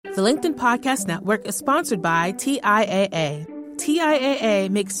The LinkedIn Podcast Network is sponsored by TIAA. TIAA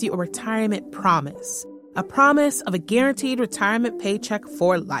makes you a retirement promise, a promise of a guaranteed retirement paycheck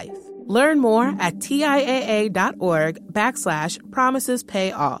for life. Learn more at TIAA.org/promises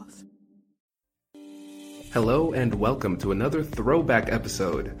pay off. Hello and welcome to another throwback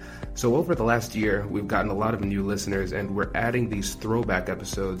episode. So over the last year, we've gotten a lot of new listeners and we're adding these throwback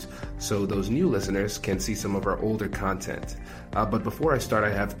episodes so those new listeners can see some of our older content. But before I start,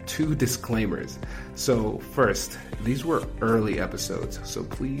 I have two disclaimers. So first, these were early episodes, so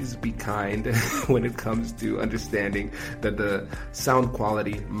please be kind when it comes to understanding that the sound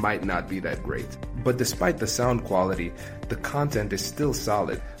quality might not be that great. But despite the sound quality, the content is still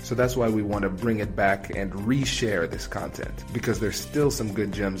solid. So that's why we want to bring it back and reshare this content, because there's still some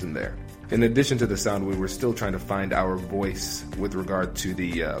good gems in there. In addition to the sound, we were still trying to find our voice with regard to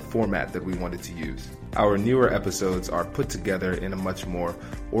the format that we wanted to use. Our newer episodes are put together in a much more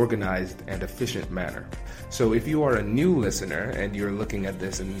organized and efficient manner. So if you are a new listener and you're looking at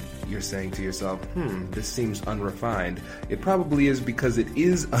this and you're saying to yourself, this seems unrefined, it probably is because it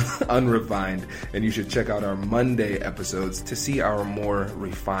is unrefined, and you should check out our Monday episodes to see our more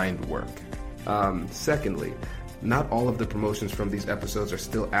refined work. Secondly, not all of the promotions from these episodes are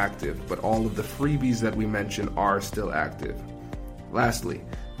still active, but all of the freebies that we mention are still active. Lastly,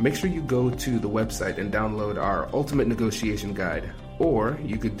 make sure you go to the website and download our Ultimate Negotiation Guide, or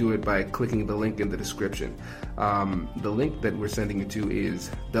you could do it by clicking the link in the description. The link that we're sending you to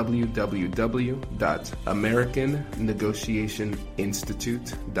is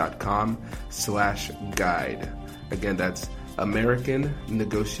www.americannegotiationinstitute.com/guide. Again, that's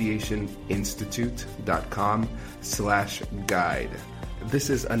americannegotiationinstitute.com/guide. This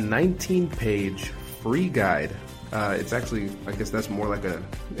is a 19-page free guide. It's actually, I guess that's more like an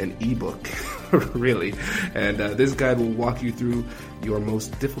ebook, really. And this guide will walk you through your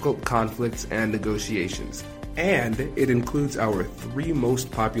most difficult conflicts and negotiations. And it includes our 3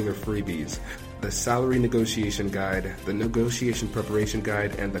 most popular freebies: the Salary Negotiation Guide, the Negotiation Preparation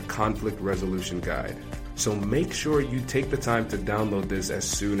Guide, and the Conflict Resolution Guide. So make sure you take the time to download this as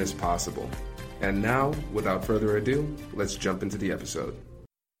soon as possible. And now, without further ado, let's jump into the episode.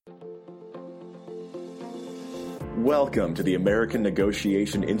 Welcome to the American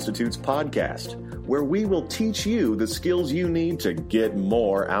Negotiation Institute's podcast, where we will teach you the skills you need to get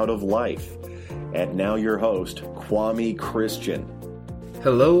more out of life. And now your host, Kwame Christian.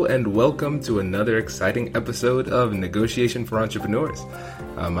 Hello and welcome to another exciting episode of Negotiation for Entrepreneurs.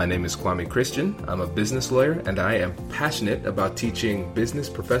 My name is Kwame Christian. I'm a business lawyer and I am passionate about teaching business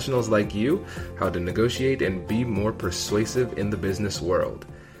professionals like you how to negotiate and be more persuasive in the business world.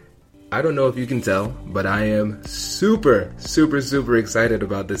 I don't know if you can tell, but I am super excited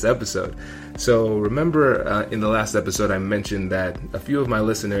about this episode. So remember in the last episode I mentioned that a few of my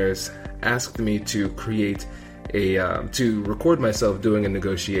listeners asked me to create to record myself doing a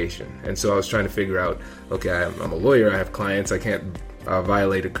negotiation. And so I was trying to figure out, okay, I'm a lawyer, I have clients, I can't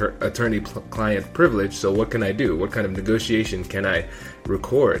violate attorney-client privilege, so what can I do? What kind of negotiation can I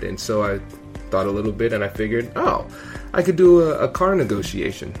record? And so I thought a little bit and I figured, I could do a car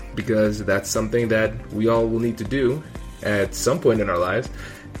negotiation, because that's something that we all will need to do at some point in our lives.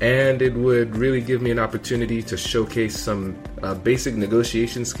 And it would really give me an opportunity to showcase some basic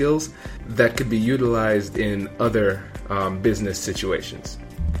negotiation skills that could be utilized in other business situations.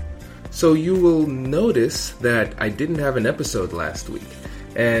 So you will notice that I didn't have an episode last week.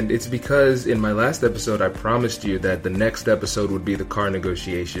 And it's because in my last episode, I promised you that the next episode would be the car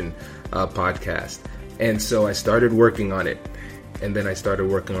negotiation podcast. And so I started working on it. And then I started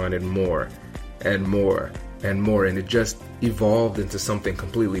working on it more and more and more. And it just evolved into something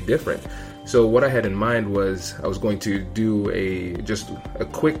completely different. So what I had in mind was I was going to do just a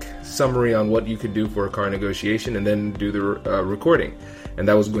quick summary on what you could do for a car negotiation and then do the recording. And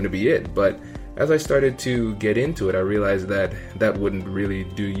that was going to be it. But as I started to get into it, I realized that that wouldn't really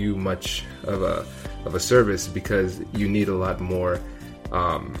do you much of a service, because you need a lot more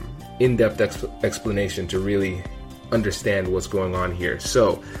in-depth explanation to really understand what's going on here.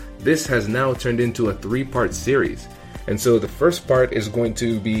 So this has now turned into a 3-part series. And so the first part is going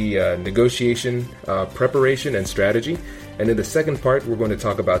to be negotiation, preparation, and strategy. And in the second part, we're going to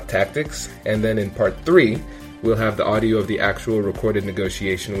talk about tactics. And then in part 3, we'll have the audio of the actual recorded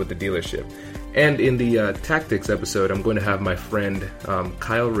negotiation with the dealership. And in the tactics episode, I'm going to have my friend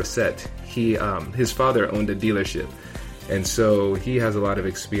Kyle Reset. His father owned a dealership. And so he has a lot of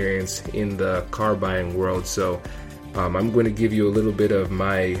experience in the car buying world. So I'm going to give you a little bit of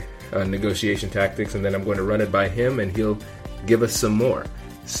my negotiation tactics, and then I'm going to run it by him and he'll give us some more.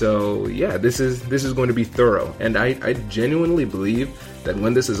 So yeah, this is going to be thorough, and I genuinely believe that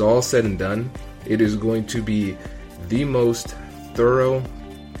when this is all said and done, it is going to be the most thorough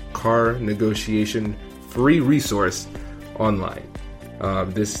car negotiation free resource online.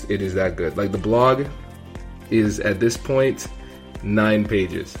 It is that good. Like, the blog is at this point 9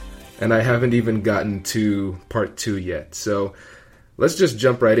 pages, and I haven't even gotten to part 2 yet. So let's just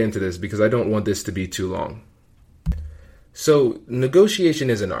jump right into this because I don't want this to be too long. So negotiation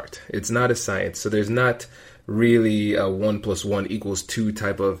is an art. It's not a science. So there's not really a 1 + 1 = 2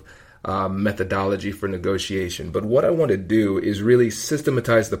 type of methodology for negotiation. But what I want to do is really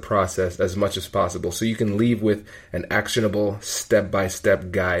systematize the process as much as possible so you can leave with an actionable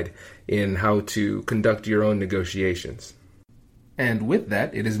step-by-step guide in how to conduct your own negotiations. And with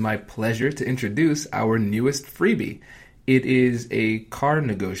that, it is my pleasure to introduce our newest freebie. It is a car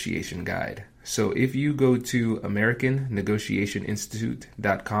negotiation guide. So if you go to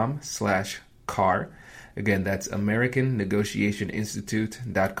AmericanNegotiationInstitute.com/car, again, that's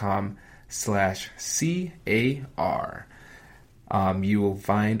AmericanNegotiationInstitute.com/CAR, you will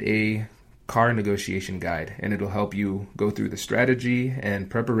find a car negotiation guide, and it'll help you go through the strategy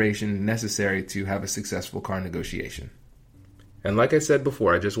and preparation necessary to have a successful car negotiation. And like I said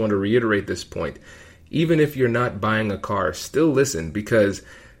before, I just want to reiterate this point. Even if you're not buying a car, still listen, because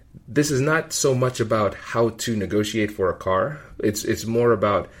this is not so much about how to negotiate for a car. It's more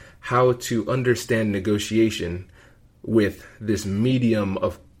about how to understand negotiation with this medium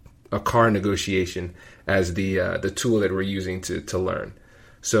of a car negotiation as the tool that we're using to learn.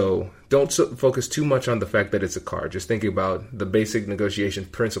 So don't focus too much on the fact that it's a car. Just think about the basic negotiation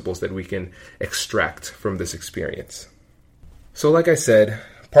principles that we can extract from this experience. So like I said,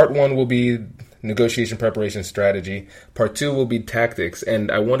 part 1 will be negotiation preparation strategy. Part 2 will be tactics.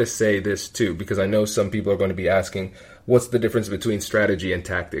 And I want to say this too, because I know some people are going to be asking, what's the difference between strategy and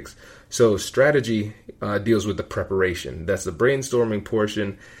tactics? So strategy deals with the preparation. That's the brainstorming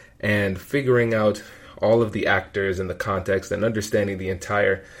portion and figuring out all of the actors and the context and understanding the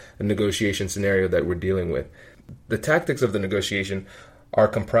entire negotiation scenario that we're dealing with. The tactics of the negotiation are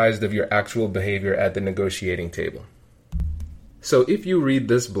comprised of your actual behavior at the negotiating table. So if you read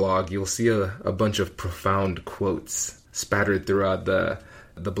this blog, you'll see a bunch of profound quotes spattered throughout the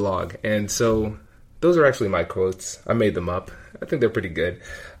blog. And so those are actually my quotes. I made them up. I think they're pretty good,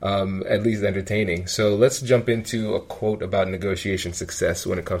 at least entertaining. So let's jump into a quote about negotiation success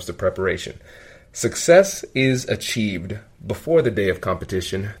when it comes to preparation. Success is achieved before the day of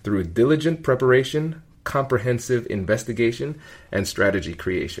competition through diligent preparation, comprehensive investigation, and strategy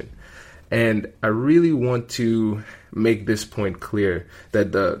creation. And I really want to make this point clear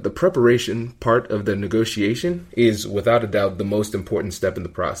that the preparation part of the negotiation is without a doubt the most important step in the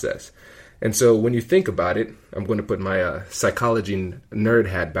process. And so when you think about it, I'm going to put my psychology nerd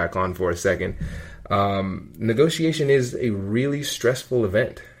hat back on for a second. Negotiation is a really stressful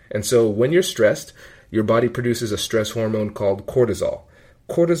event. And so when you're stressed, your body produces a stress hormone called cortisol.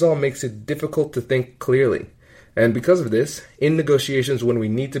 Cortisol makes it difficult to think clearly. And because of this, in negotiations, when we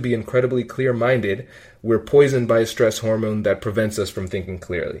need to be incredibly clear-minded, we're poisoned by a stress hormone that prevents us from thinking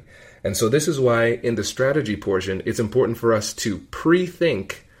clearly. And so this is why in the strategy portion, it's important for us to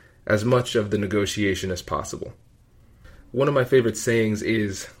pre-think as much of the negotiation as possible. One of my favorite sayings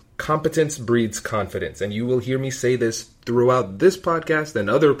is, competence breeds confidence. And you will hear me say this throughout this podcast and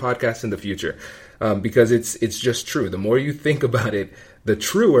other podcasts in the future, because it's just true. The more you think about it, the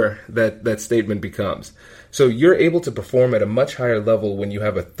truer that statement becomes. So you're able to perform at a much higher level when you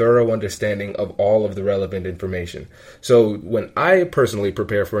have a thorough understanding of all of the relevant information. So when I personally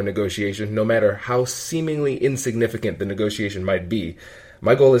prepare for a negotiation, no matter how seemingly insignificant the negotiation might be,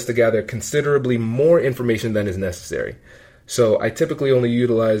 my goal is to gather considerably more information than is necessary. So I typically only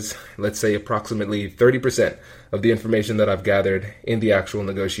utilize, let's say, approximately 30% of the information that I've gathered in the actual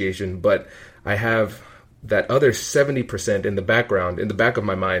negotiation, but I have that other 70% in the background, in the back of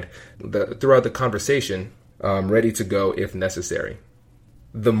my mind, throughout the conversation, ready to go if necessary.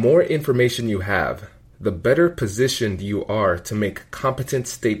 The more information you have, the better positioned you are to make competent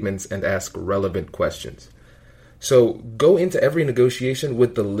statements and ask relevant questions. So go into every negotiation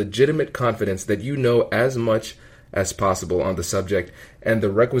with the legitimate confidence that you know as much as possible on the subject and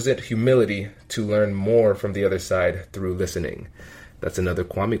the requisite humility to learn more from the other side through listening. That's another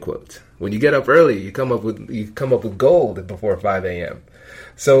Kwame quote. When you get up early, you come up with gold before 5 a.m.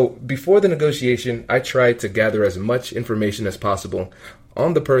 So before the negotiation, I try to gather as much information as possible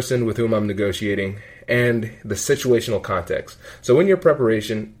on the person with whom I'm negotiating and the situational context. So in your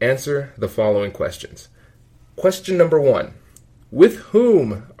preparation, answer the following questions. Question number 1, with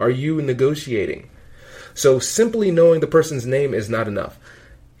whom are you negotiating? So simply knowing the person's name is not enough.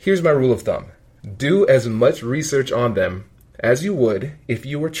 Here's my rule of thumb. Do as much research on them as you would if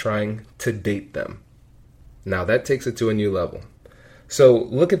you were trying to date them. Now that takes it to a new level. So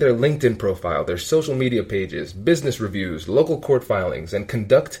look at their LinkedIn profile, their social media pages, business reviews, local court filings, and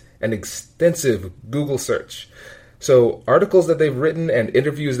conduct an extensive Google search. So articles that they've written and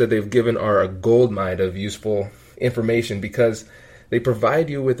interviews that they've given are a goldmine of useful information because they provide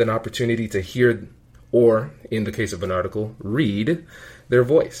you with an opportunity to hear, or in the case of an article, read their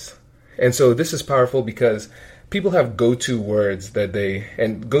voice. And so this is powerful because people have go-to words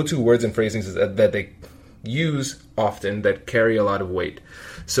and phrasings that they use often that carry a lot of weight.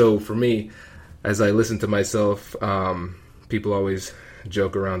 So for me, as I listen to myself, people always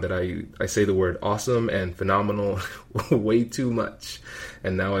joke around that I say the word awesome and phenomenal way too much.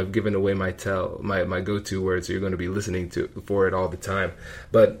 And now I've given away my go-to word, so you're going to be listening for it all the time.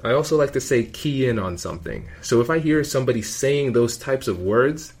 But I also like to say key in on something. So if I hear somebody saying those types of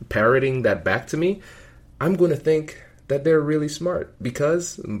words, parroting that back to me, I'm going to think that they're really smart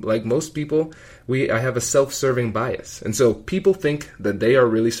because, like most people, I have a self-serving bias. And so people think that they are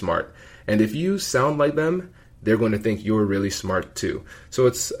really smart. And if you sound like them, they're going to think you're really smart too. So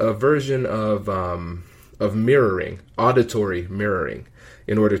it's a version of mirroring, auditory mirroring,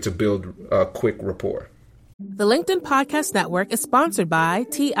 in order to build a quick rapport. The LinkedIn Podcast Network is sponsored by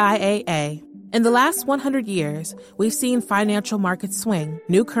TIAA. In the last 100 years, we've seen financial markets swing,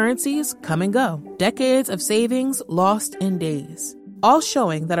 new currencies come and go, decades of savings lost in days, all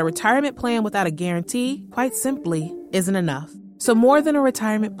showing that a retirement plan without a guarantee, quite simply, isn't enough. So more than a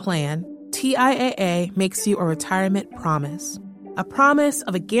retirement plan, TIAA makes you a retirement promise. A promise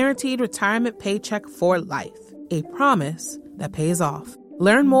of a guaranteed retirement paycheck for life. A promise that pays off.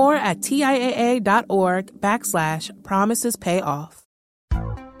 Learn more at TIAA.org/promisespayoff.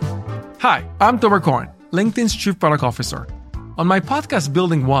 Hi, I'm Tomer Cohen, LinkedIn's Chief Product Officer. On my podcast,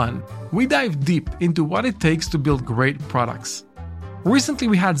 Building One, we dive deep into what it takes to build great products. Recently,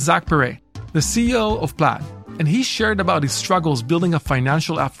 we had Zach Perret, the CEO of Plaid, and he shared about his struggles building a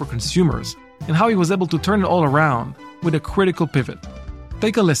financial app for consumers and how he was able to turn it all around with a critical pivot.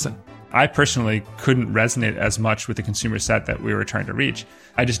 Take a listen. I personally couldn't resonate as much with the consumer set that we were trying to reach.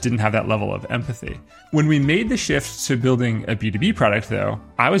 I just didn't have that level of empathy. When we made the shift to building a B2B product, though,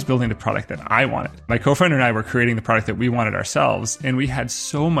 I was building the product that I wanted. My co-founder and I were creating the product that we wanted ourselves, and we had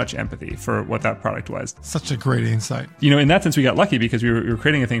so much empathy for what that product was. Such a great insight. In that sense, we got lucky because we were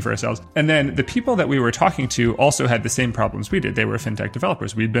creating a thing for ourselves. And then the people that we were talking to also had the same problems we did. They were fintech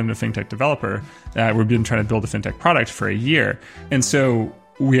developers. We'd been a fintech developer. We've been trying to build a fintech product for a year. And so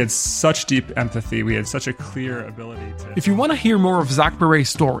we had such deep empathy. We had such a clear ability to... If you want to hear more of Zach Perret's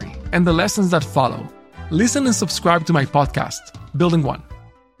story and the lessons that follow, listen and subscribe to my podcast, Building One.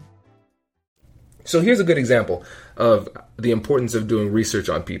 So here's a good example of the importance of doing research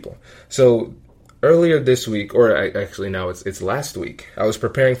on people. So earlier this week, now it's last week, I was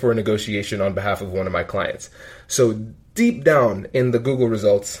preparing for a negotiation on behalf of one of my clients. So deep down in the Google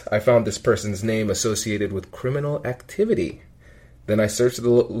results, I found this person's name associated with criminal activity. Then I searched the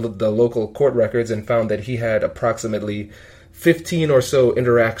local court records and found that he had approximately 15 or so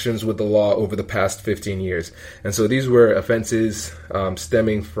interactions with the law over the past 15 years. And so these were offenses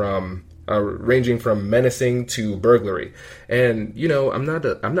stemming from ranging from menacing to burglary. And I'm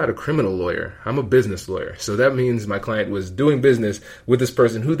not a criminal lawyer. I'm a business lawyer. So that means my client was doing business with this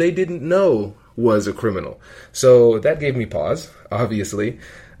person who they didn't know was a criminal. So that gave me pause, obviously.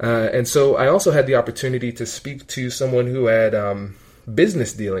 And so I also had the opportunity to speak to someone who had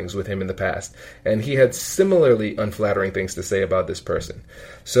business dealings with him in the past, and he had similarly unflattering things to say about this person.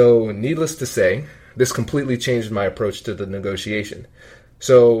 So needless to say, this completely changed my approach to the negotiation.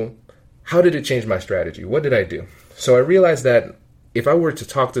 So how did it change my strategy? What did I do? So I realized that if I were to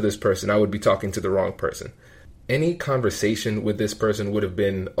talk to this person, I would be talking to the wrong person. Any conversation with this person would have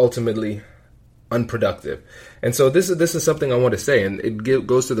been ultimately unproductive. And so this is something I want to say, and it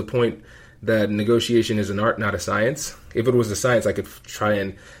goes to the point that negotiation is an art, not a science. If it was a science, I could try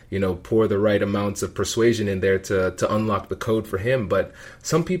and, pour the right amounts of persuasion in there to unlock the code for him. But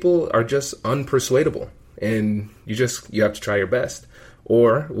some people are just unpersuadable, and you have to try your best.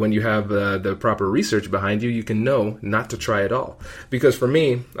 Or when you have the proper research behind you, you can know not to try at all. Because for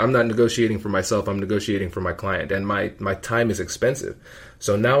me, I'm not negotiating for myself, I'm negotiating for my client, and my time is expensive.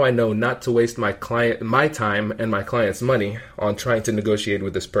 So now I know not to waste my time and my client's money on trying to negotiate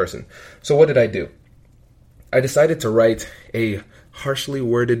with this person. So what did I do? I decided to write a harshly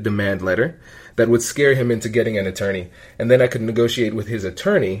worded demand letter that would scare him into getting an attorney, and then I could negotiate with his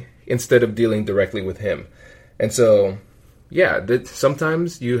attorney instead of dealing directly with him. And so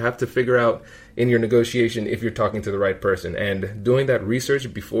sometimes you have to figure out in your negotiation if you're talking to the right person. And doing that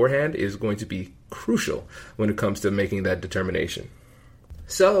research beforehand is going to be crucial when it comes to making that determination.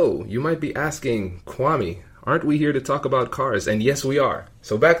 So, you might be asking, Kwame, aren't we here to talk about cars? And yes, we are.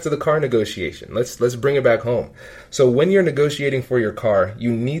 So back to the car negotiation. Let's bring it back home. So when you're negotiating for your car,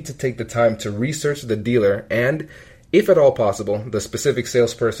 you need to take the time to research the dealer and, if at all possible, the specific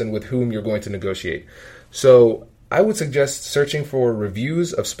salesperson with whom you're going to negotiate. So I would suggest searching for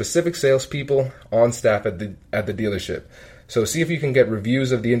reviews of specific salespeople on staff at the dealership. So see if you can get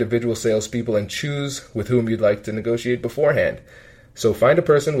reviews of the individual salespeople and choose with whom you'd like to negotiate beforehand. So find a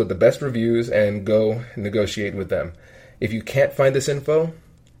person with the best reviews and go negotiate with them. If you can't find this info,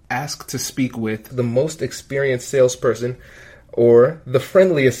 ask to speak with the most experienced salesperson or the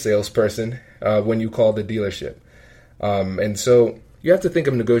friendliest salesperson when you call the dealership. And so you have to think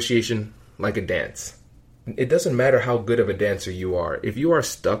of negotiation like a dance. It doesn't matter how good of a dancer you are. If you are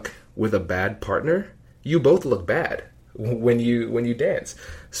stuck with a bad partner, you both look bad when you dance.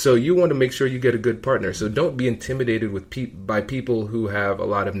 So you want to make sure you get a good partner. So don't be intimidated by people who have a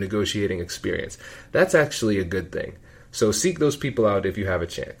lot of negotiating experience. That's actually a good thing. So seek those people out if you have a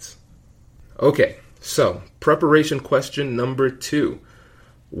chance. Okay, so preparation question number 2.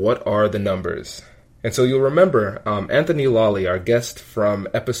 What are the numbers? And so you'll remember Anthony Lawley, our guest from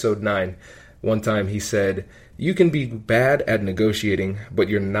episode 9, one time he said, you can be bad at negotiating, but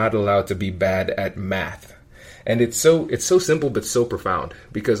you're not allowed to be bad at math. And it's so simple but so profound,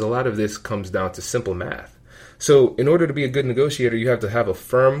 because a lot of this comes down to simple math. So in order to be a good negotiator, you have to have a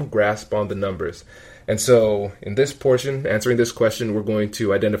firm grasp on the numbers. And so in this portion, answering this question, we're going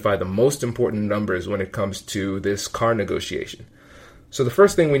to identify the most important numbers when it comes to this car negotiation. So the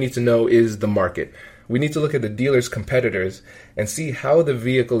first thing we need to know is the market. We need to look at the dealer's competitors and see how the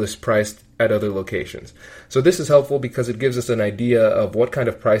vehicle is priced at other locations. So this is helpful because it gives us an idea of what kind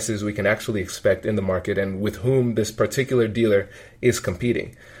of prices we can actually expect in the market and with whom this particular dealer is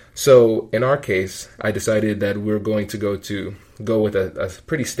competing. So in our case, I decided that we're going to go with a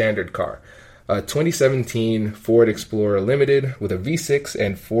pretty standard car, a 2017 Ford Explorer Limited with a V6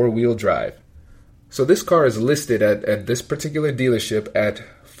 and 4-wheel drive. So this car is listed at this particular dealership at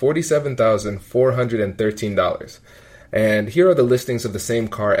 $47,413. And here are the listings of the same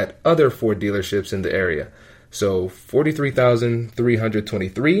car at other Ford dealerships in the area. So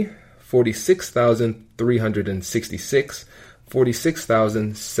 $43,323, $46,366,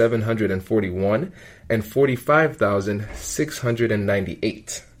 $46,741, and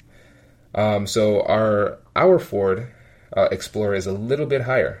 $45,698. So our Ford Explorer is a little bit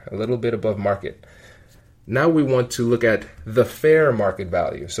higher, a little bit above market. Now we want to look at the fair market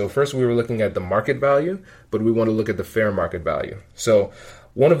value. So first we were looking at the market value, but we want to look at the fair market value. So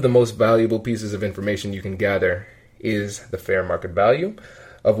one of the most valuable pieces of information you can gather is the fair market value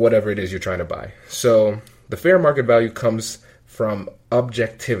of whatever it is you're trying to buy. So the fair market value comes from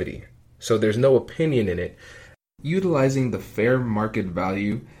objectivity. So there's no opinion in it. Utilizing the fair market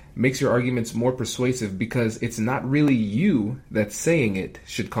value makes your arguments more persuasive because it's not really you that's saying it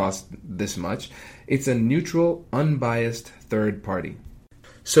should cost this much. It's a neutral, unbiased third party.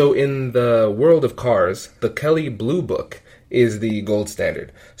 So in the world of cars, the Kelley Blue Book is the gold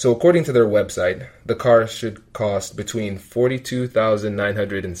standard. So according to their website, the car should cost between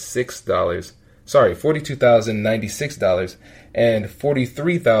 $42,096 and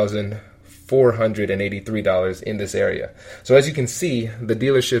 $43,483 in this area. So as you can see, the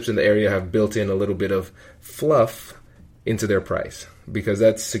dealerships in the area have built in a little bit of fluff into their price because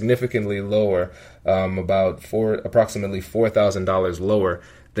that's significantly lower, approximately $4,000 lower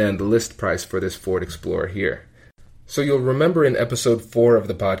than the list price for this Ford Explorer here. So you'll remember in episode 4 of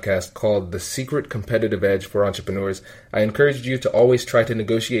the podcast called The Secret Competitive Edge for Entrepreneurs, I encouraged you to always try to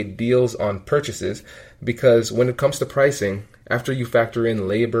negotiate deals on purchases because when it comes to pricing, after you factor in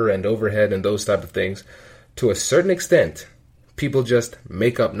labor and overhead and those type of things, to a certain extent, people just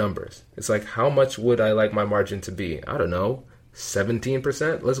make up numbers. It's like, how much would I like my margin to be? I don't know,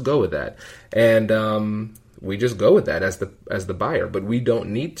 17%? Let's go with that. And we just go with that as the buyer, but we don't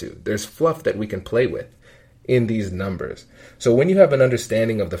need to. There's fluff that we can play with in these numbers. So when you have an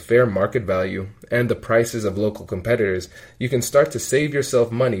understanding of the fair market value and the prices of local competitors, you can start to save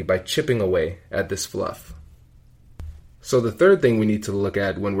yourself money by chipping away at this fluff. So the third thing we need to look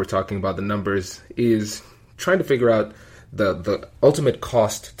at when we're talking about the numbers is trying to figure out the ultimate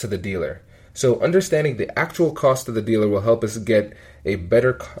cost to the dealer. So understanding the actual cost of the dealer will help us get a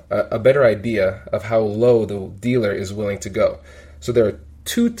better idea of how low the dealer is willing to go. So there are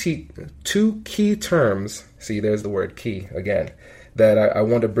two key terms, see there's the word key again, that I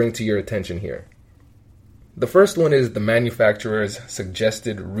want to bring to your attention here. The first one is the manufacturer's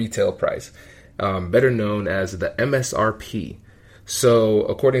suggested retail price. better known as the MSRP. So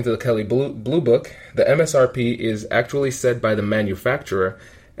according to the Kelley Blue Book, the MSRP is actually set by the manufacturer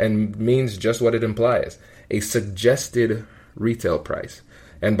and means just what it implies, a suggested retail price.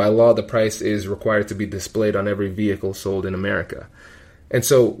 And by law, the price is required to be displayed on every vehicle sold in America. And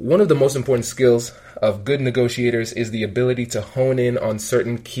so one of the most important skills of good negotiators is the ability to hone in on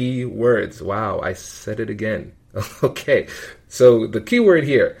certain key words. Wow, I said it again. Okay, so the key word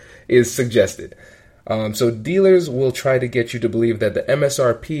here is suggested. So dealers will try to get you to believe that the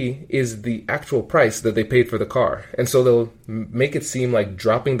MSRP is the actual price that they paid for the car. And so they'll make it seem like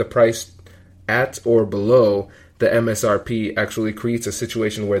dropping the price at or below the MSRP actually creates a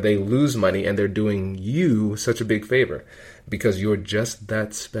situation where they lose money and they're doing you such a big favor because you're just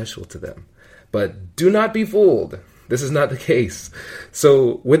that special to them. But do not be fooled. This is not the case.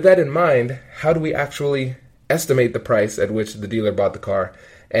 So with that in mind, how do we actually estimate the price at which the dealer bought the car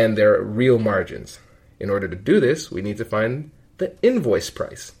and their real margins? In order to do this, we need to find the invoice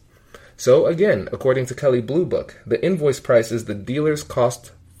price. So again, according to Kelley Blue Book, the invoice price is the dealer's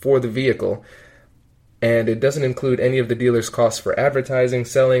cost for the vehicle, and it doesn't include any of the dealer's costs for advertising,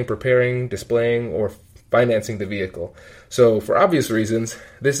 selling, preparing, displaying, or financing the vehicle. So for obvious reasons,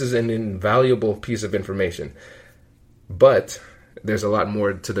 this is an invaluable piece of information. But there's a lot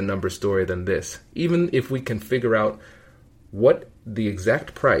more to the number story than this. Even if we can figure out what the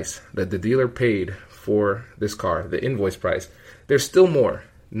exact price that the dealer paid for this car, the invoice price, there's still more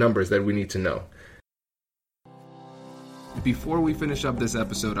numbers that we need to know. Before we finish up this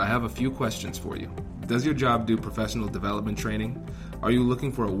episode, I have a few questions for you. Does your job do professional development training? Are you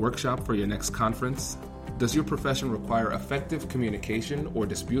looking for a workshop for your next conference? Does your profession require effective communication or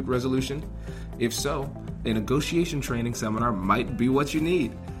dispute resolution? If so, a negotiation training seminar might be what you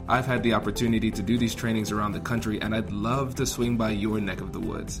need. I've had the opportunity to do these trainings around the country, and I'd love to swing by your neck of the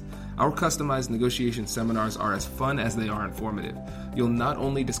woods. Our customized negotiation seminars are as fun as they are informative. You'll not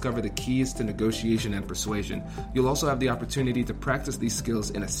only discover the keys to negotiation and persuasion, you'll also have the opportunity to practice these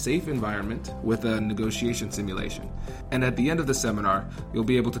skills in a safe environment with a negotiation simulation. And at the end of the seminar, you'll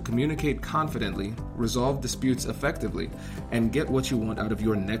be able to communicate confidently, resolve disputes effectively, and get what you want out of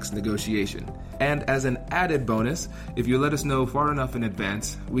your next negotiation. And as an added bonus, if you let us know far enough in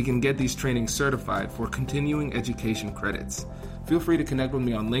advance, we can get these trainings certified for continuing education credits. Feel free to connect with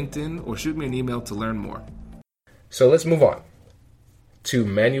me on LinkedIn or shoot me an email to learn more. So let's move on to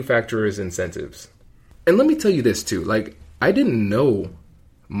manufacturers' incentives. And let me tell you this too, I didn't know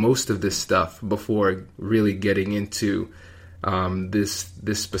most of this stuff before really getting into this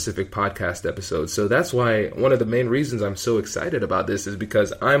specific podcast episode. So that's why one of the main reasons I'm so excited about this is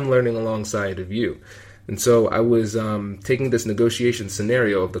because I'm learning alongside of you. And so I was taking this negotiation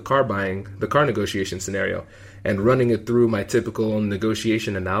scenario of the car negotiation scenario and running it through my typical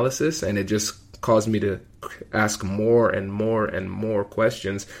negotiation analysis, and it just caused me to ask more and more and more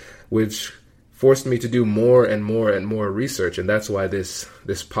questions, which forced me to do more and more and more research. And that's why this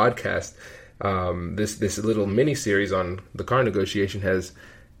podcast, this little mini series on the car negotiation has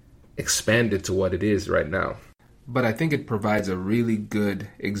expanded to what it is right now. But I think it provides a really good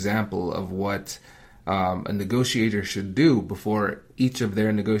example of what a negotiator should do before each of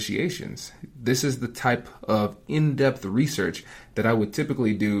their negotiations. This is the type of in-depth research that I would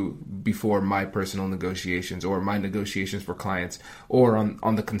typically do before my personal negotiations or my negotiations for clients, or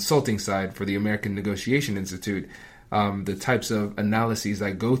on the consulting side for the American Negotiation Institute, the types of analyses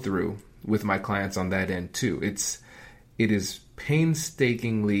I go through with my clients on that end too. It is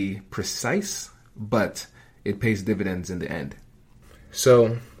painstakingly precise, but it pays dividends in the end.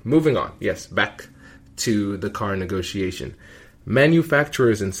 So moving on, back to the car negotiation.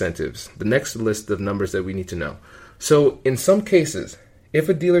 Manufacturer's incentives, the next list of numbers that we need to know. So in some cases, if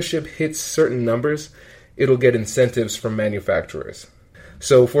a dealership hits certain numbers, it'll get incentives from manufacturers.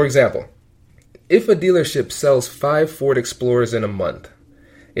 So for example, if a dealership sells 5 Ford Explorers in a month,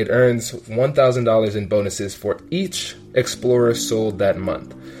 it earns $1,000 in bonuses for each Explorer sold that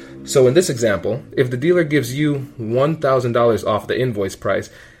month. So in this example, if the dealer gives you $1,000 off the invoice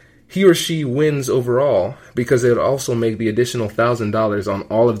price, he or she wins overall because they'll also make the additional $1,000 on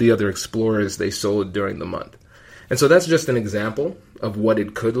all of the other Explorers they sold during the month. And so that's just an example of what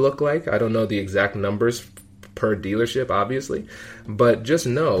it could look like. I don't know the exact numbers per dealership, obviously, but just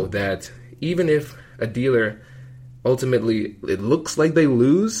know that even if a dealer ultimately, it looks like they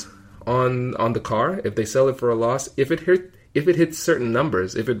lose on the car, if they sell it for a loss, if it hits certain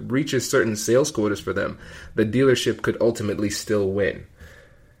numbers, if it reaches certain sales quotas for them, the dealership could ultimately still win.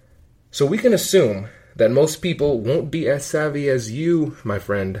 So we can assume that most people won't be as savvy as you, my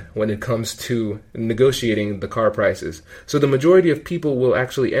friend, when it comes to negotiating the car prices. So the majority of people will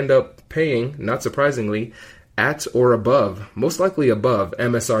actually end up paying, not surprisingly, at or above, most likely above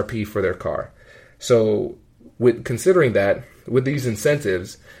MSRP for their car. So with considering that, with these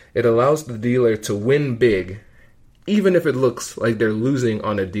incentives, it allows the dealer to win big, even if it looks like they're losing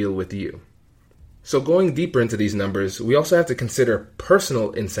on a deal with you. So going deeper into these numbers, we also have to consider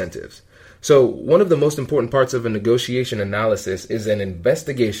personal incentives. So one of the most important parts of a negotiation analysis is an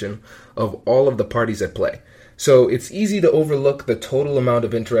investigation of all of the parties at play. So it's easy to overlook the total amount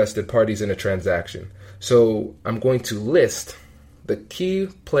of interested parties in a transaction. So I'm going to list the key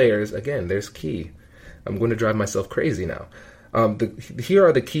players. Again, there's key. I'm going to drive myself crazy now. Here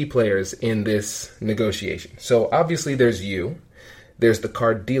are the key players in this negotiation. So obviously there's you, there's the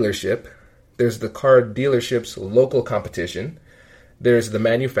car dealership, there's the car dealership's local competition, there's the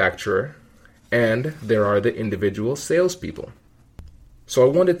manufacturer, and there are the individual salespeople. So I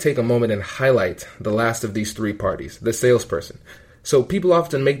want to take a moment and highlight the last of these three parties, the salesperson. So people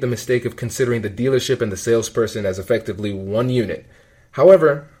often make the mistake of considering the dealership and the salesperson as effectively one unit.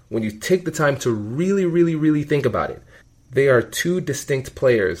 However, when you take the time to really think about it, they are two distinct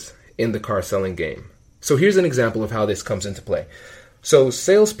players in the car selling game. So here's an example of how this comes into play. So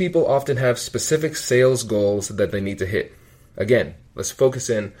salespeople often have specific sales goals that they need to hit. Again, let's focus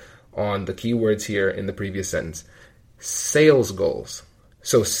in on the key words here in the previous sentence. Sales goals.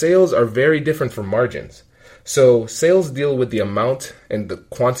 So sales are very different from margins. So sales deal with the amount and the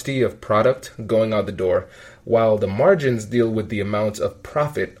quantity of product going out the door, while the margins deal with the amount of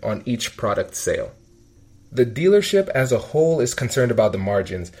profit on each product sale. The dealership as a whole is concerned about the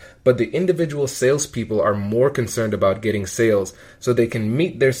margins, but the individual salespeople are more concerned about getting sales so they can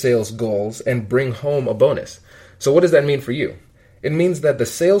meet their sales goals and bring home a bonus. So what does that mean for you? It means that the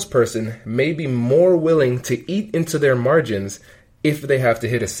salesperson may be more willing to eat into their margins if they have to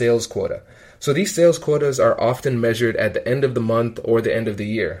hit a sales quota. So these sales quotas are often measured at the end of the month or the end of the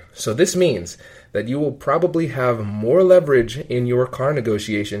year. So this means that you will probably have more leverage in your car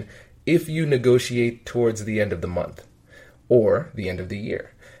negotiation if you negotiate towards the end of the month or the end of the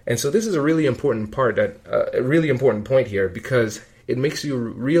year. And so this is a really important point here, because it makes you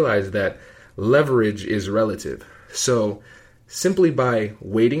realize that leverage is relative. So simply by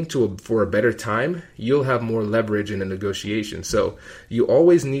waiting for a better time, you'll have more leverage in a negotiation. So you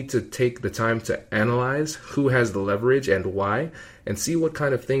always need to take the time to analyze who has the leverage and why, and see what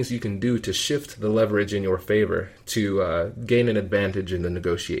kind of things you can do to shift the leverage in your favor to gain an advantage in the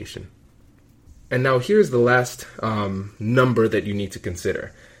negotiation. And now here's the last number that you need to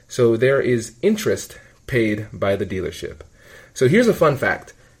consider. So there is interest paid by the dealership. So here's a fun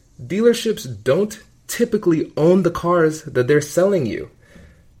fact. Dealerships don't typically own the cars that they're selling you.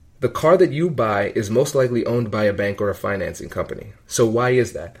 The car that you buy is most likely owned by a bank or a financing company. So why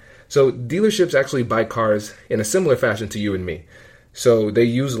is that? So dealerships actually buy cars in a similar fashion to you and me. So they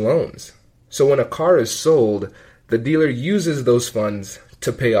use loans. So when a car is sold, the dealer uses those funds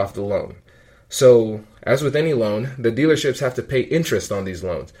to pay off the loan. So as with any loan, the dealerships have to pay interest on these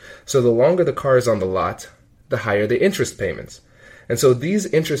loans. So the longer the car is on the lot, the higher the interest payments. And so these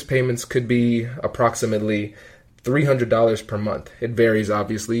interest payments could be approximately $300 per month. It varies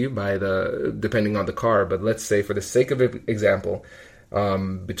obviously depending on the car, but let's say for the sake of example,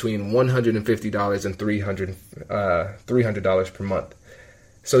 between $150 and $300 per month.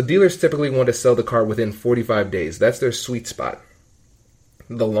 So dealers typically want to sell the car within 45 days. That's their sweet spot.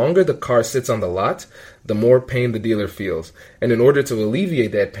 The longer the car sits on the lot, the more pain the dealer feels. And in order to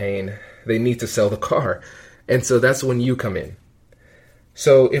alleviate that pain, they need to sell the car. And so that's when you come in.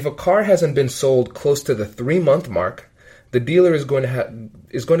 So if a car hasn't been sold close to the 3-month mark, the dealer is going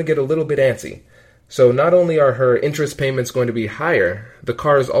to get a little bit antsy. So not only are her interest payments going to be higher, the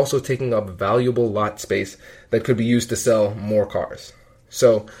car is also taking up valuable lot space that could be used to sell more cars.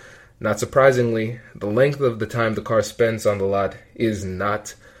 So, not surprisingly, the length of the time the car spends on the lot is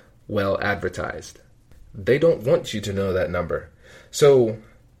not well advertised. They don't want you to know that number. So,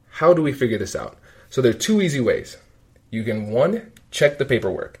 how do we figure this out? So there are 2 easy ways. You can, 1, check the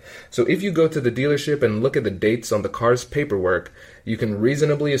paperwork. So if you go to the dealership and look at the dates on the car's paperwork, you can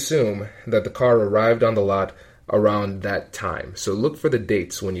reasonably assume that the car arrived on the lot around that time. So look for the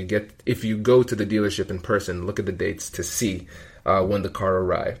dates if you go to the dealership in person, look at the dates to see when the car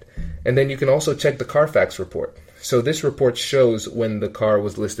arrived. And then you can also check the Carfax report. So this report shows when the car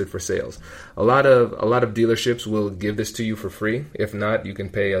was listed for sales. A lot of dealerships will give this to you for free. If not, you can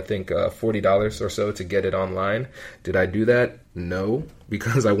pay, I think, $40 or so to get it online. Did I do that? No,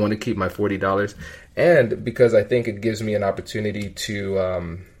 because I want to keep my $40, and because I think it gives me an opportunity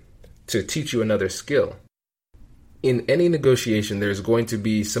to to teach you another skill. In any negotiation, there's going to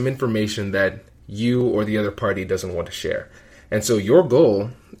be some information that you or the other party doesn't want to share. And so your goal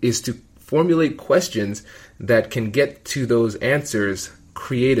is to formulate questions that can get to those answers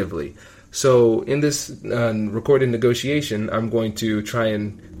creatively. So in this recorded negotiation, I'm going to try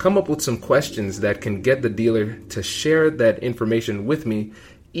and come up with some questions that can get the dealer to share that information with me,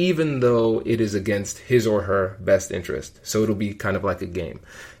 even though it is against his or her best interest. So it'll be kind of like a game.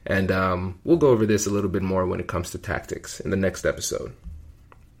 And we'll go over this a little bit more when it comes to tactics in the next episode.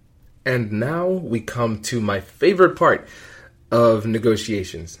 And now we come to my favorite part of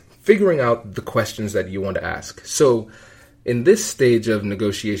negotiations, figuring out the questions that you want to ask. So in this stage of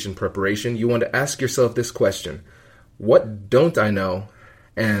negotiation preparation, you want to ask yourself this question: what don't I know,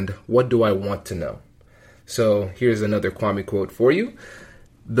 and what do I want to know? So here's another Kwame quote for you.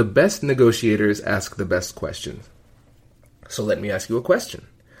 The best negotiators ask the best questions. So let me ask you a question.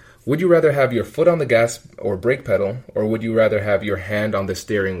 Would you rather have your foot on the gas or brake pedal, or would you rather have your hand on the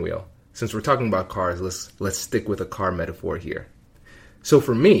steering wheel? Since we're talking about cars, let's stick with a car metaphor here. So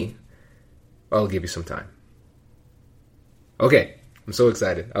for me, I'll give you some time. Okay, I'm so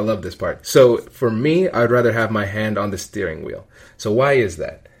excited. I love this part. So for me, I'd rather have my hand on the steering wheel. So why is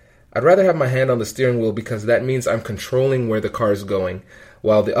that? I'd rather have my hand on the steering wheel because that means I'm controlling where the car is going,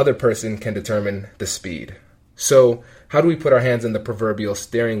 while the other person can determine the speed. So how do we put our hands in the proverbial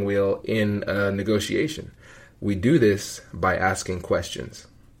steering wheel in a negotiation? We do this by asking questions.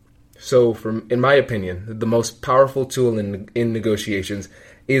 So in my opinion, the most powerful tool in negotiations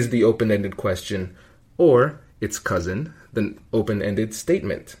is the open-ended question, or its cousin, the open-ended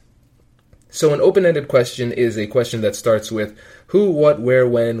statement. So an open-ended question is a question that starts with who, what, where,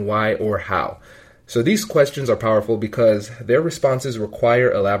 when, why, or how. So these questions are powerful because their responses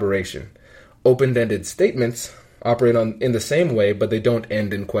require elaboration. Open-ended statements operate in the same way, but they don't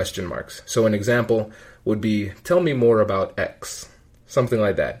end in question marks. So an example would be, tell me more about X, something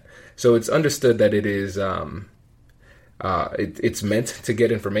like that. So it's understood that it is it's meant to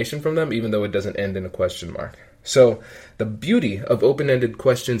get information from them, even though it doesn't end in a question mark. So the beauty of open-ended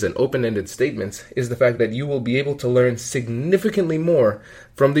questions and open-ended statements is the fact that you will be able to learn significantly more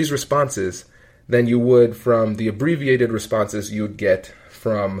from these responses than you would from the abbreviated responses you would get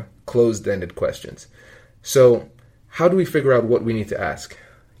from closed-ended questions. So how do we figure out what we need to ask?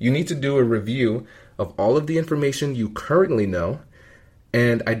 You need to do a review of all of the information you currently know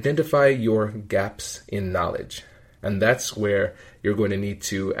and identify your gaps in knowledge. And that's where you're going to need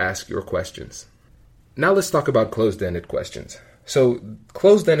to ask your questions. Now let's talk about closed-ended questions. So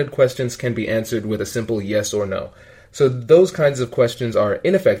closed-ended questions can be answered with a simple yes or no. So those kinds of questions are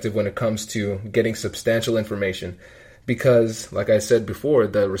ineffective when it comes to getting substantial information because, like I said before,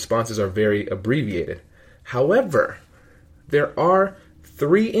 the responses are very abbreviated. However, there are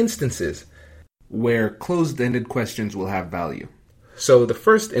 3 instances where closed-ended questions will have value. So the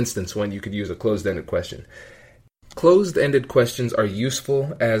first instance when you could use a closed-ended question. Closed-ended questions are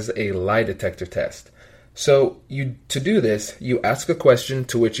useful as a lie detector test. So to do this, you ask a question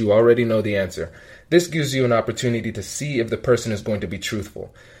to which you already know the answer. This gives you an opportunity to see if the person is going to be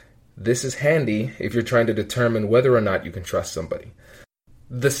truthful. This is handy if you're trying to determine whether or not you can trust somebody.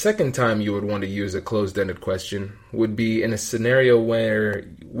 The second time you would want to use a closed-ended question would be in a scenario where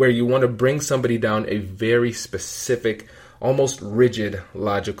you want to bring somebody down a very specific, almost rigid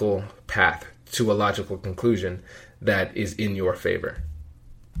logical path to a logical conclusion that is in your favor.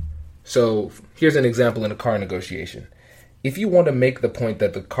 So here's an example in a car negotiation. If you want to make the point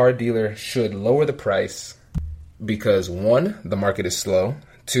that the car dealer should lower the price because 1, the market is slow,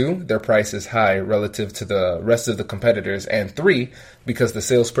 2, their price is high relative to the rest of the competitors, and 3, because the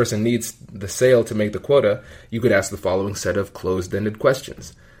salesperson needs the sale to make the quota, you could ask the following set of closed-ended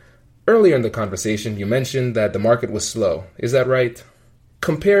questions. Earlier in the conversation, you mentioned that the market was slow. Is that right?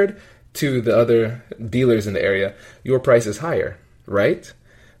 Compared to the other dealers in the area, your price is higher, right?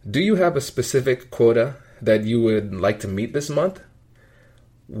 Do you have a specific quota that you would like to meet this month?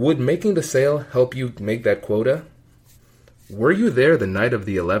 Would making the sale help you make that quota? Were you there the night of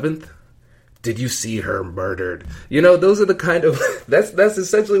the 11th? Did you see her murdered? You know, those are the kind of, that's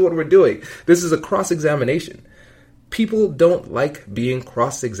essentially what we're doing. This is a cross-examination. People don't like being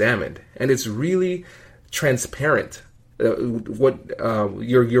cross-examined, and it's really transparent.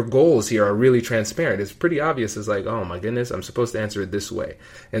 Your goals here are really transparent. It's pretty obvious. It's like, oh my goodness, I'm supposed to answer it this way.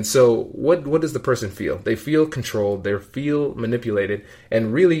 And so what does the person feel? They feel controlled, they feel manipulated,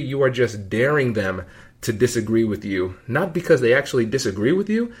 and really you are just daring them to disagree with you, not because they actually disagree with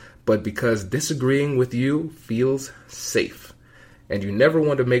you, but because disagreeing with you feels safe. And you never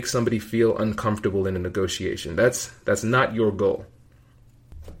want to make somebody feel uncomfortable in a negotiation. That's not your goal.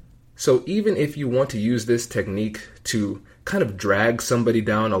 So even if you want to use this technique to kind of drag somebody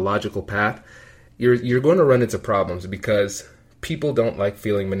down a logical path, you're going to run into problems because people don't like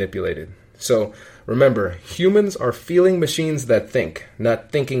feeling manipulated. So remember, humans are feeling machines that think,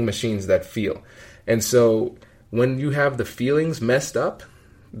 not thinking machines that feel. And so when you have the feelings messed up,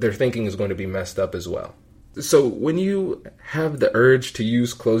 their thinking is going to be messed up as well. So when you have the urge to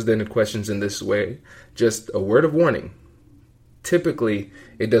use closed-ended questions in this way, just a word of warning. Typically,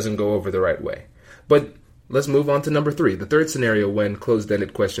 it doesn't go over the right way. But let's move on to number 3, the third scenario when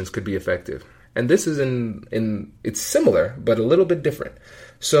closed-ended questions could be effective. And this is it's similar, but a little bit different.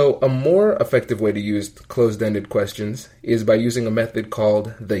 So a more effective way to use closed-ended questions is by using a method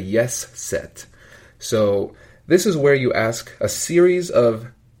called the yes set. So this is where you ask a series of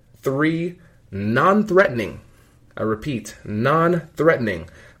 3 non-threatening, I repeat,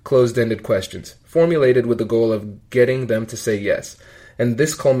 non-threatening closed-ended questions formulated with the goal of getting them to say yes. And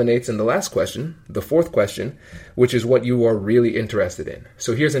this culminates in the last question, the 4th question, which is what you are really interested in.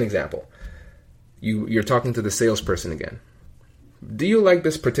 So here's an example. You're talking to the salesperson again. Do you like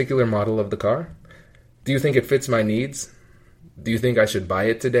this particular model of the car? Do you think it fits my needs? Do you think I should buy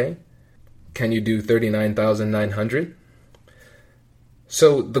it today? Can you do $39,900?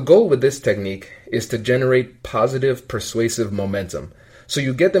 So the goal with this technique is to generate positive, persuasive momentum. So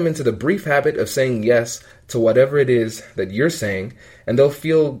you get them into the brief habit of saying yes to whatever it is that you're saying, and they'll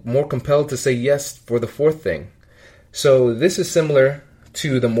feel more compelled to say yes for the 4th thing. So this is similar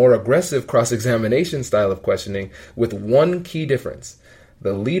to the more aggressive cross-examination style of questioning with one key difference.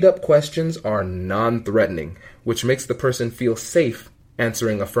 The lead-up questions are non-threatening, which makes the person feel safe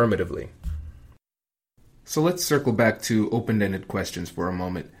answering affirmatively. So let's circle back to open-ended questions for a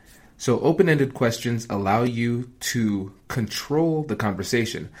moment. So open-ended questions allow you to control the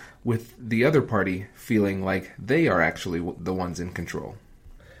conversation with the other party feeling like they are actually the ones in control.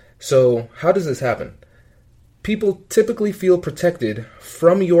 So how does this happen? People typically feel protected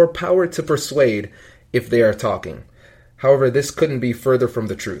from your power to persuade if they are talking. However, this couldn't be further from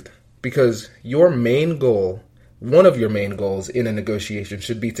the truth, because your main goal, one of your main goals in a negotiation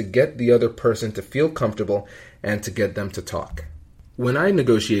should be to get the other person to feel comfortable and to get them to talk. When I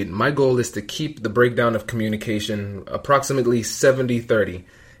negotiate, my goal is to keep the breakdown of communication approximately 70-30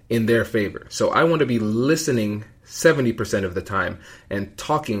 in their favor. So I want to be listening 70% of the time and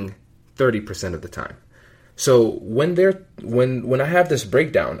talking 30% of the time. So when I have this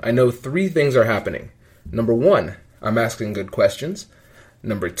breakdown, I know 3 things are happening. Number 1, I'm asking good questions.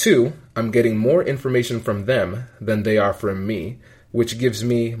 Number 2, I'm getting more information from them than they are from me, which gives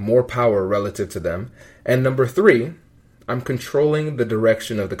me more power relative to them. And number 3, I'm controlling the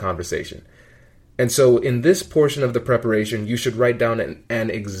direction of the conversation. And so in this portion of the preparation, you should write down an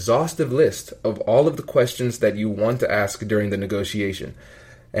exhaustive list of all of the questions that you want to ask during the negotiation.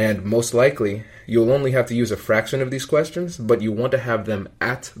 And most likely, you'll only have to use a fraction of these questions, but you want to have them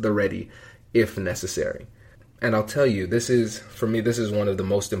at the ready if necessary. And I'll tell you, this is one of the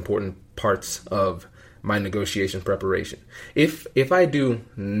most important parts of my negotiation preparation. If I do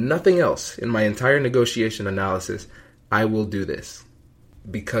nothing else in my entire negotiation analysis, I will do this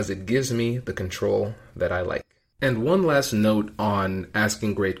because it gives me the control that I like. And one last note on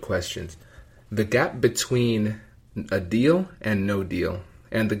asking great questions. The gap between a deal and no deal,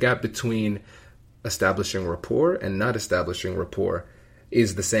 and the gap between establishing rapport and not establishing rapport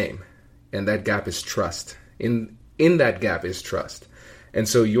is the same. And that gap is trust. In that gap is trust. And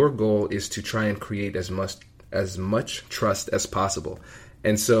so your goal is to try and create as much trust as possible.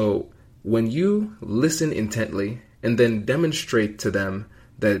 And so when you listen intently and then demonstrate to them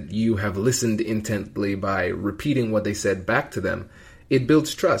that you have listened intently by repeating what they said back to them, it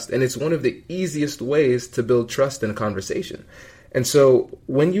builds trust. And it's one of the easiest ways to build trust in a conversation. And so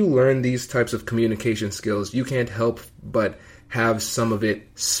when you learn these types of communication skills, you can't help but have some of it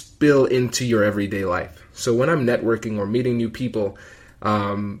spill into your everyday life. So when I'm networking or meeting new people,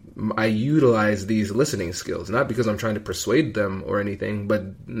 I utilize these listening skills, not because I'm trying to persuade them or anything,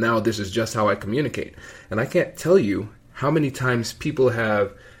 but now this is just how I communicate. And I can't tell you how many times people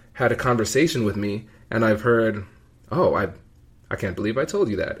have had a conversation with me and I've heard, oh, I can't believe I told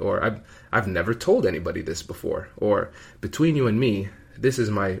you that, or I've never told anybody this before, or between you and me, this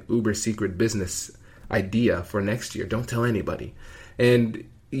is my uber secret business idea for next year. Don't tell anybody. And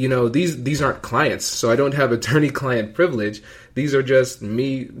you know, these aren't clients, so I don't have attorney-client privilege. These are just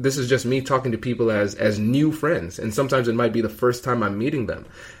me. This is just me talking to people as new friends, and sometimes it might be the first time I'm meeting them,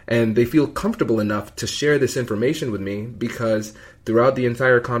 and they feel comfortable enough to share this information with me because throughout the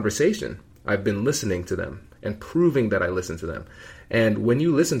entire conversation, I've been listening to them and proving that I listen to them. And when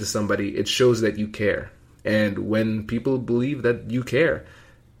you listen to somebody, it shows that you care. And when people believe that you care,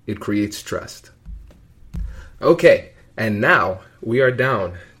 It creates trust. Okay, and now we are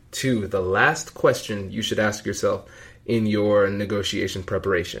down to the last question you should ask yourself in your negotiation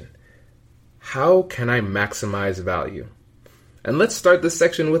preparation. How can I maximize value? And let's start this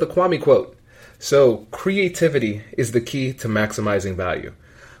section with a Kwame quote. So, creativity is the key to maximizing value.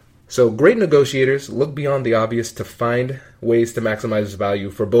 So, great negotiators look beyond the obvious to find ways to maximize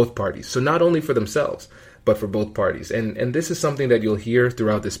value for both parties. So, not only for themselves, but for both parties. And this is something that you'll hear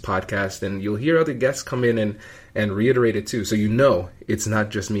throughout this podcast, and you'll hear other guests come in and reiterate it too. So you know it's not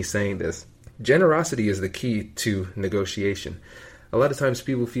just me saying this. Generosity is the key to negotiation. A lot of times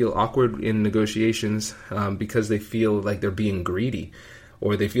people feel awkward in negotiations because they feel like they're being greedy,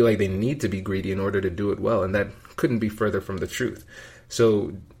 or they feel like they need to be greedy in order to do it well. And that couldn't be further from the truth.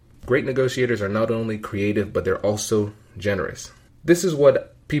 So great negotiators are not only creative, but they're also generous. This is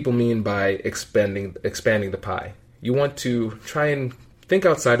what people mean by expanding the pie. You want to try and think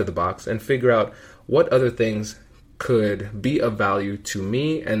outside of the box and figure out what other things could be of value to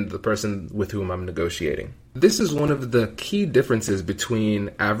me and the person with whom I'm negotiating. This is one of the key differences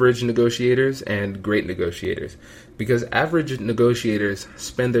between average negotiators and great negotiators, because average negotiators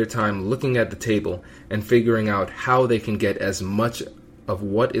spend their time looking at the table and figuring out how they can get as much of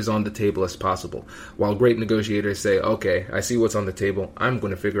what is on the table as possible, while great negotiators say, okay, I see what's on the table, I'm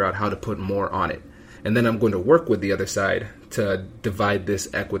going to figure out how to put more on it, and then I'm going to work with the other side to divide this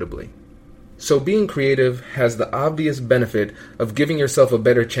equitably. So being creative has the obvious benefit of giving yourself a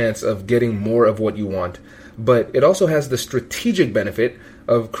better chance of getting more of what you want, but it also has the strategic benefit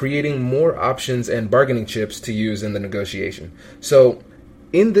of creating more options and bargaining chips to use in the negotiation. So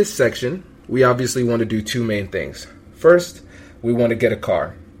in this section, we obviously want to do two main things. First, we want to get a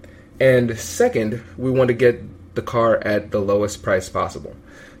car. And second, we want to get the car at the lowest price possible.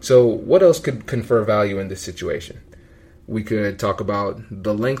 So what else could confer value in this situation? We could talk about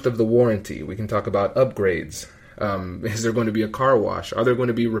the length of the warranty. We can talk about upgrades. Is there going to be a car wash? Are there going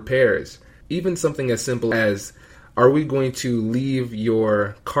to be repairs? Even something as simple as, are we going to leave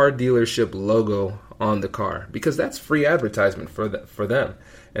your car dealership logo on the car? Because that's free advertisement for them.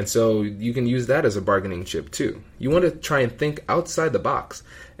 And so you can use that as a bargaining chip too. You want to try and think outside the box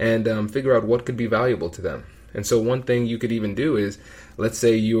and figure out what could be valuable to them. And so one thing you could even do is, let's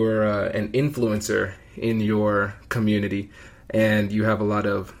say you're an influencer in your community and you have a lot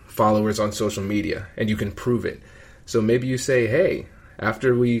of followers on social media and you can prove it. So maybe you say, hey,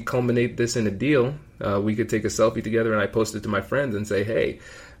 after we culminate this in a deal, we could take a selfie together and I post it to my friends and say, hey,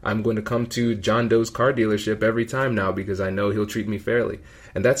 I'm going to come to John Doe's car dealership every time now because I know he'll treat me fairly.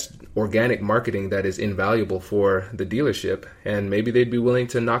 And that's organic marketing that is invaluable for the dealership. And maybe they'd be willing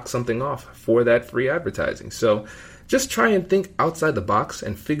to knock something off for that free advertising. So just try and think outside the box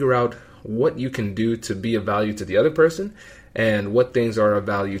and figure out what you can do to be of value to the other person and what things are of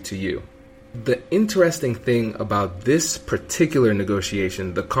value to you. The interesting thing about this particular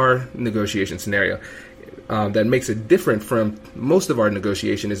negotiation, the car negotiation scenario, that makes it different from most of our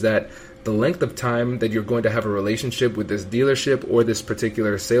negotiation is that the length of time that you're going to have a relationship with this dealership or this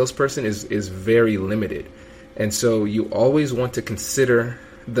particular salesperson is very limited. And so you always want to consider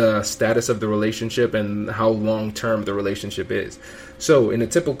the status of the relationship and how long-term the relationship is. So in a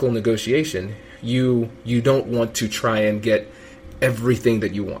typical negotiation, you don't want to try and get everything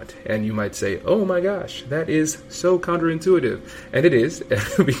that you want. And you might say, oh my gosh, that is so counterintuitive. And it is,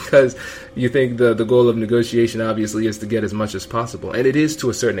 because you think the goal of negotiation obviously is to get as much as possible. And it is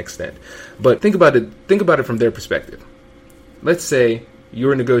to a certain extent. But think about it from their perspective. Let's say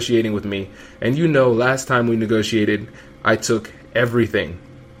you're negotiating with me, and you know last time we negotiated, I took everything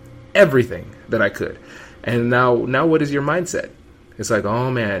that I could. And now what is your mindset? It's like, oh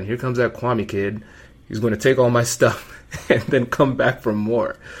man, here comes that Kwame kid. He's going to take all my stuff and then come back for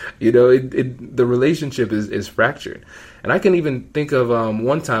more. You know, the relationship is fractured. And I can even think of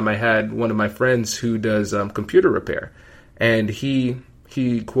one time I had one of my friends who does computer repair, and he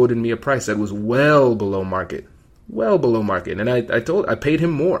quoted me a price that was well below market. And I paid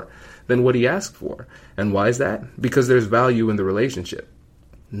him more than what he asked for. And why is that? Because there's value in the relationship.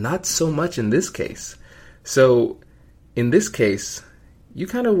 Not so much in this case. So in this case, you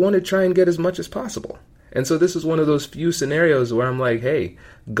kind of want to try and get as much as possible. And so this is one of those few scenarios where I'm like, hey,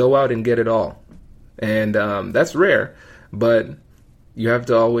 go out and get it all. And that's rare, but you have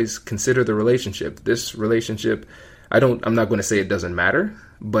to always consider the relationship. This relationship, I'm not going to say it doesn't matter,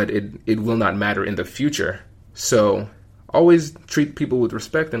 but it will not matter in the future. So always treat people with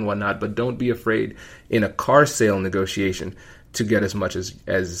respect and whatnot, but don't be afraid in a car sale negotiation to get as much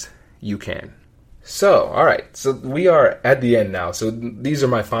as you can. So, all right. So we are at the end now. So these are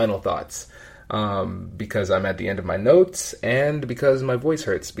my final thoughts. because I'm at the end of my notes and because my voice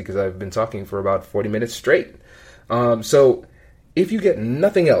hurts because I've been talking for about 40 minutes straight. So if you get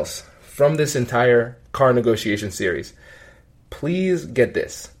nothing else from this entire car negotiation series, please get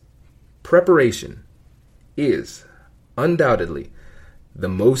this. Preparation is undoubtedly the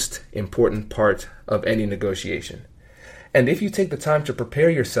most important part of any negotiation. And if you take the time to prepare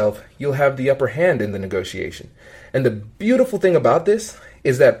yourself, you'll have the upper hand in the negotiation. And the beautiful thing about this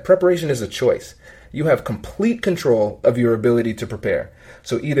is that preparation is a choice. You have complete control of your ability to prepare.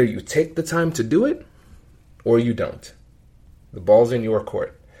 So either you take the time to do it or you don't. The ball's in your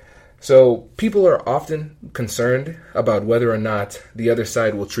court. So people are often concerned about whether or not the other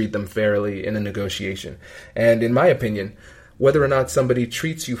side will treat them fairly in a negotiation. And in my opinion, whether or not somebody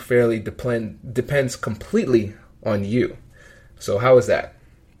treats you fairly depends completely on you. So how is that?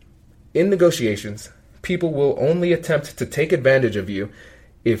 In negotiations, people will only attempt to take advantage of you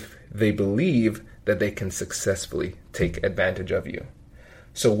if they believe that they can successfully take advantage of you.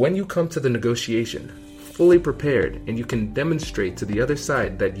 So when you come to the negotiation fully prepared and you can demonstrate to the other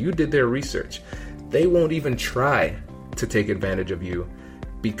side that you did their research, they won't even try to take advantage of you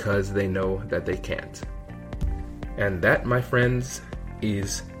because they know that they can't. And that, my friends,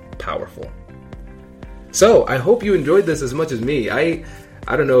 is powerful. So I hope you enjoyed this as much as me. I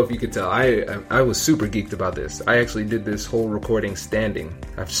don't know if you could tell. I was super geeked about this. I actually did this whole recording standing.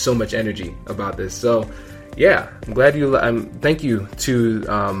 I have so much energy about this. So yeah, I'm glad you. Thank you to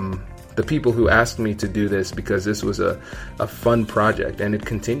the people who asked me to do this, because this was a fun project and it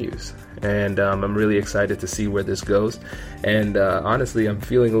continues. And I'm really excited to see where this goes. And honestly, I'm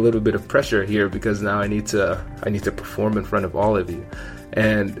feeling a little bit of pressure here because now I need to perform in front of all of you.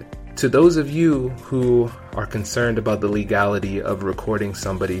 And to those of you who are concerned about the legality of recording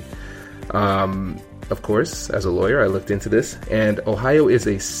somebody, of course, as a lawyer, I looked into this, and Ohio is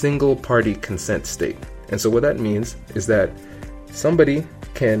a single-party consent state. And so what that means is that somebody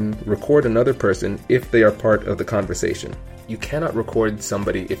can record another person if they are part of the conversation. You cannot record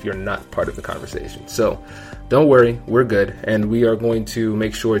somebody if you're not part of the conversation. So don't worry, we're good. And we are going to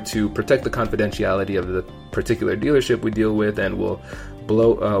make sure to protect the confidentiality of the particular dealership we deal with, and we'll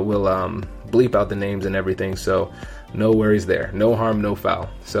bleep out the names and everything. So no worries there. No harm, no foul.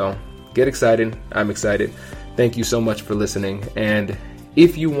 So get excited. I'm excited. Thank you so much for listening. And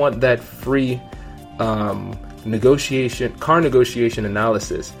if you want that free car negotiation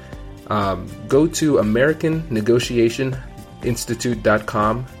analysis, go to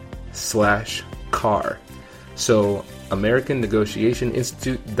AmericanNegotiationInstitute.com/car. So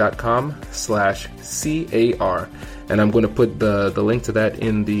AmericanNegotiationInstitute.com/CAR. And I'm going to put the link to that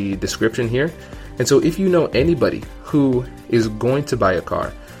in the description here. And so if you know anybody who is going to buy a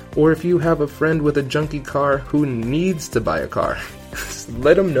car, or if you have a friend with a junky car who needs to buy a car,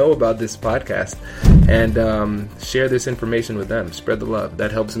 let them know about this podcast and share this information with them. Spread the love.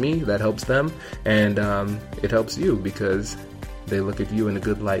 That helps me, that helps them, and it helps you because they look at you in a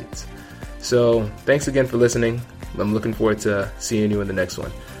good light. So thanks again for listening. I'm looking forward to seeing you in the next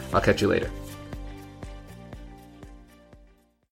one. I'll catch you later.